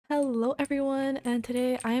Hello everyone, and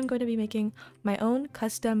today I am going to be making my own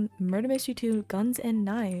custom Murder Mystery 2 guns and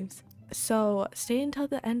knives. So stay until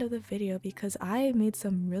the end of the video because I made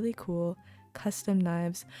some really cool custom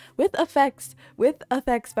knives with effects.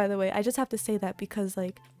 By the way. I just have to say that because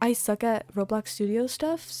I suck at Roblox Studio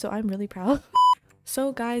stuff, so I'm really proud.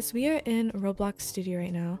 So guys, we are in Roblox Studio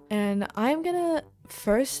right now, and I'm gonna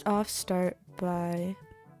first off start by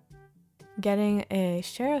getting a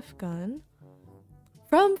sheriff gun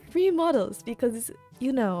from free models because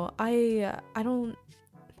you know I don't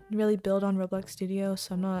really build on Roblox Studio,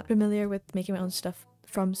 so I'm not familiar with making my own stuff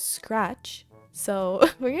from scratch. So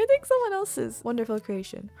we're gonna take someone else's wonderful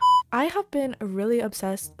creation. I have been really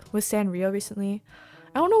obsessed with Sanrio recently.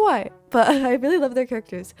 I don't know why, but I really love their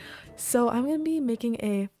characters. So I'm gonna be making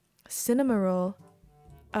a cinnamoroll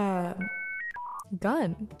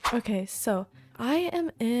gun. Okay, so I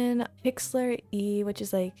am in Pixlr E, which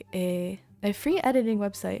is like a free editing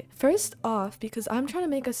website. First off, because I'm trying to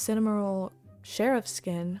make a cinnamoroll sheriff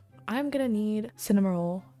skin, I'm gonna need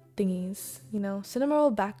cinnamoroll thingies, you know,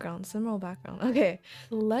 cinnamoroll background. Okay,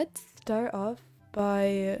 let's start off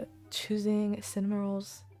by choosing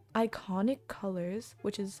cinnamoroll's iconic colors,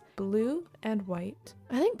 which is blue and white.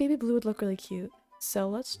 I think baby blue would look really cute, so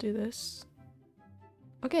let's do this.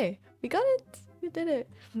 Okay, we got it. We did it.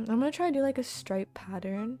 I'm gonna try to do like a stripe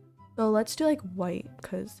pattern. So let's do like white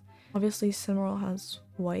because obviously cinnamoroll has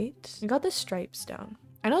white. We got the stripes down.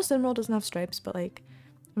 I know cinnamoroll doesn't have stripes, but like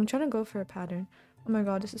I'm trying to go for a pattern. Oh my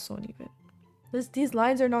god, this is so uneven. These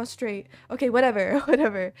lines are not straight. Okay, whatever.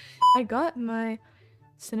 I got my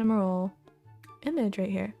cinnamoroll image right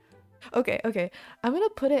here. Okay. I'm gonna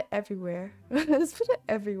put it everywhere. Let's put it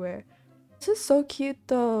everywhere. This is so cute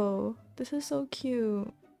though. This is so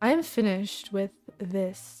cute. I am finished with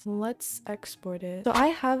this. Let's export it. So I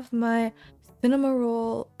have my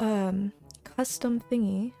cinnamoroll custom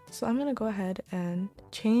thingy. So I'm gonna go ahead and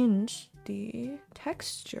change the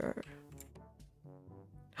texture.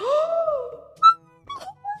 Oh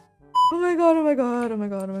my god.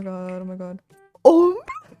 Oh,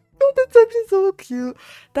 that's actually so cute.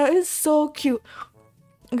 That is so cute.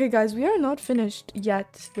 Okay guys, we are not finished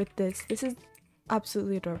yet with this. This is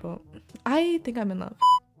absolutely adorable. I think I'm in love.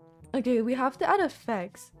 Okay, we have to add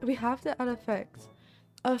effects.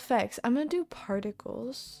 Effects. I'm gonna do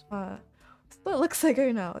particles. That's what it looks like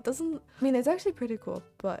right now. It doesn't, I mean, it's actually pretty cool,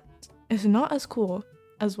 but it's not as cool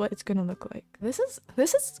as what it's gonna look like. This is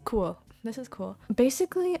cool. This is cool.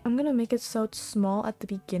 Basically, I'm gonna make it so it's small at the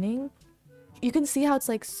beginning. You can see how it's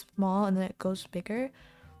like small and then it goes bigger.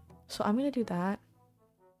 So I'm gonna do that.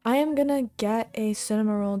 I am gonna get a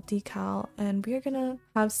cinnamoroll decal and we are gonna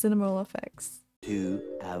have cinnamoroll effects. 2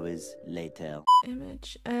 hours later.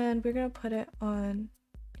 Image, and we're gonna put it on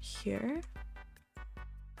here.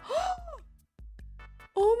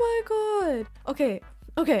 Oh my god. Okay.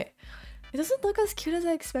 It doesn't look as cute as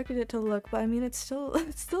I expected it to look, but I mean it's still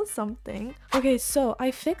something. Okay, so I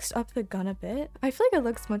fixed up the gun a bit. I feel like it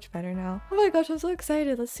looks much better now. Oh my gosh, I'm so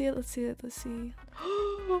excited. Let's see it.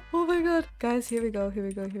 Oh my god. Guys, here we go.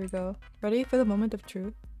 Ready for the moment of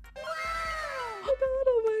truth?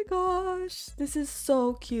 Oh my gosh. This is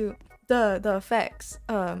so cute. The effects.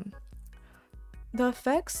 The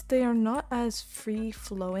effects, they are not as free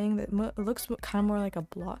flowing. It looks kind of more like a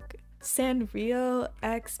block. Sanrio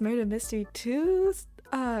x Murder Mystery 2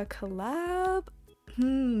 collab.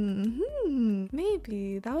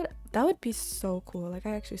 Maybe that would be so cool. Like,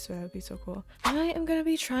 I actually swear that would be so cool. I am gonna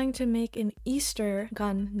be trying to make an Easter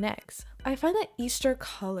gun next. I find that Easter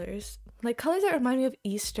colors, like colors that remind me of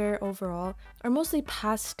Easter overall, are mostly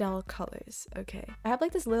pastel colors. Okay, I have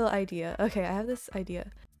like this little idea. Okay, I have this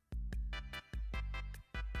idea.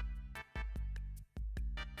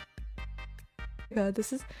 God,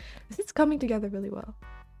 this is coming together really well.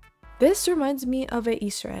 This reminds me of an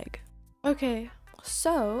Easter egg. Okay,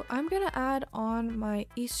 so I'm gonna add on my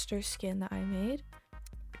Easter skin that I made.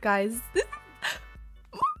 Guys, this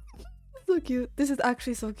is so cute. This is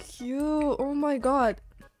actually so cute. Oh my god.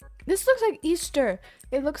 This looks like Easter.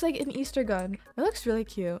 It looks like an Easter gun. It looks really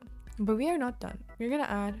cute. But we are not done. We're gonna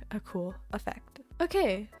add a cool effect.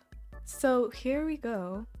 Okay, so here we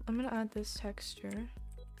go. I'm gonna add this texture.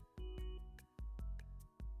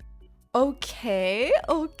 Okay.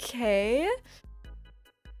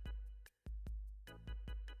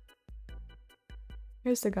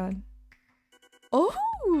 Here's the gun. Oh!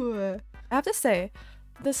 I have to say,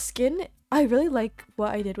 the skin, I really like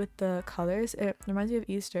what I did with the colors. It reminds me of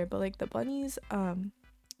Easter, but like the bunnies,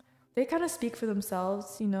 they kind of speak for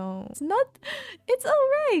themselves, you know. It's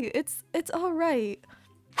alright. It's alright.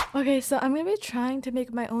 Okay, so I'm gonna be trying to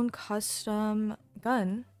make my own custom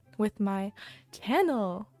gun with my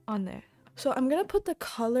channel. on there. So I'm gonna put the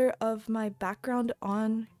color of my background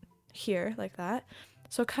on here like that,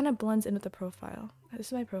 so it kind of blends in with the profile. This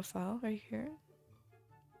is my profile right here.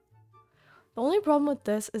 The only problem with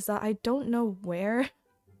this is that I don't know where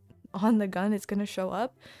on the gun it's gonna show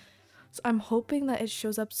up, so I'm hoping that it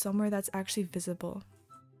shows up somewhere that's actually visible.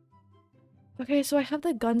 Okay, so I have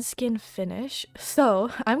the gun skin finish,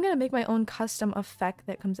 so I'm gonna make my own custom effect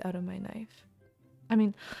that comes out of my knife. I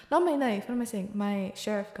mean, not my knife, what am I saying? My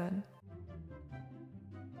sheriff gun.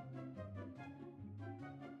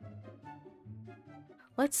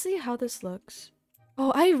 Let's see how this looks.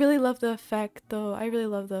 Oh, I really love the effect though. I really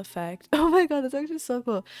love the effect. Oh my god, that's actually so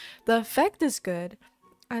cool. The effect is good.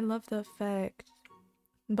 I love the effect.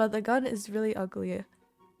 But the gun is really ugly.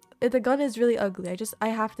 The gun is really ugly. I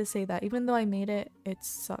have to say that. Even though I made it, it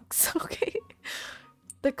sucks. Okay.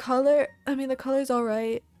 The color, I mean, the color's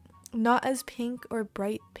alright. Not as pink or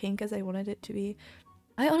bright pink as I wanted it to be.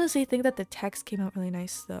 I honestly think that the text came out really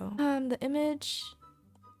nice though. The image,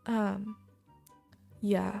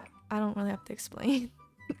 yeah, I don't really have to explain.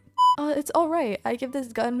 It's alright. I give this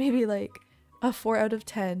gun maybe like a 4 out of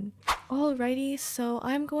 10. Alrighty, so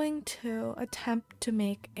I'm going to attempt to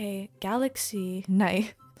make a galaxy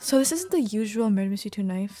knife. So this isn't the usual Murder Mystery 2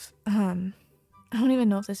 knife. I don't even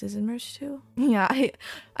know if this is in Murder Mystery 2. Yeah,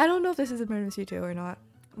 I don't know if this is in Murder Mystery 2 or not,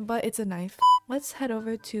 but it's a knife. Let's head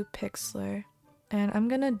over to Pixlr, and I'm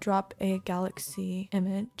gonna drop a galaxy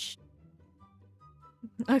image.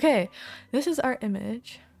 Okay, this is our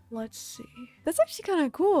image. Let's see. That's actually kind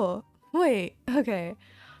of cool. Wait, okay.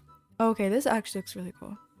 Okay, this actually looks really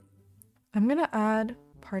cool. I'm gonna add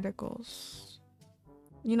particles.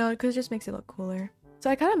 You know, because it just makes it look cooler. So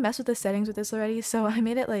I kind of messed with the settings with this already, so I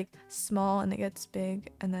made it like small and it gets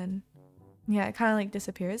big, and then yeah, it kind of like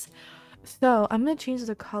disappears. So I'm gonna change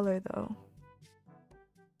the color though.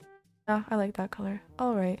 Yeah, I like that color.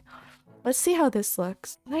 Alright, let's see how this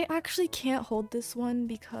looks. I actually can't hold this one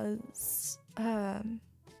because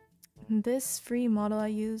this free model I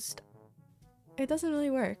used, it doesn't really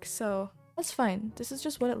work, so that's fine. This is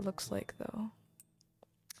just what it looks like though.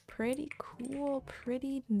 Pretty cool,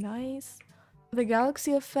 pretty nice. The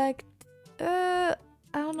galaxy effect, I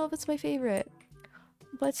don't know if it's my favorite,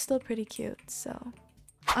 but it's still pretty cute. So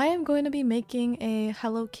I am going to be making a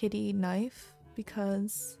Hello Kitty knife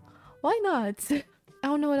because why not? I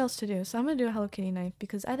don't know what else to do, so I'm gonna do a Hello Kitty knife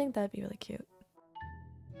because I think that'd be really cute.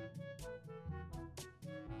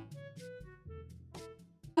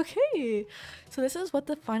 Okay, so this is what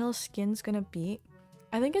the final skin's gonna be.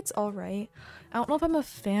 I think it's alright. I don't know if I'm a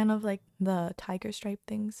fan of like the tiger stripe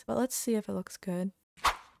things, but let's see if it looks good.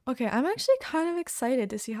 Okay, I'm actually kind of excited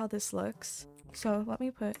to see how this looks. So let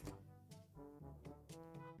me put...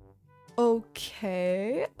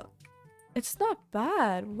 Okay. It's not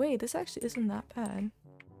bad. Wait, this actually isn't that bad.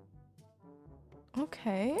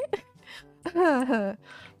 Okay. Tell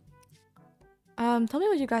me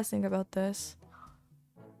what you guys think about this.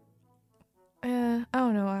 I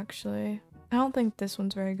don't know actually. I don't think this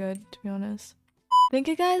one's very good, to be honest. Thank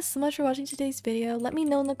you guys so much for watching today's video. Let me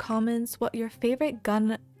know in the comments what your favorite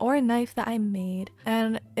gun or knife that I made,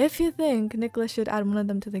 and if you think Nicholas should add one of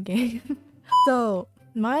them to the game. So,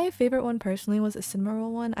 my favorite one personally was a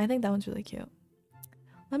cinnamoroll one. I think that one's really cute.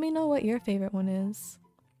 Let me know what your favorite one is.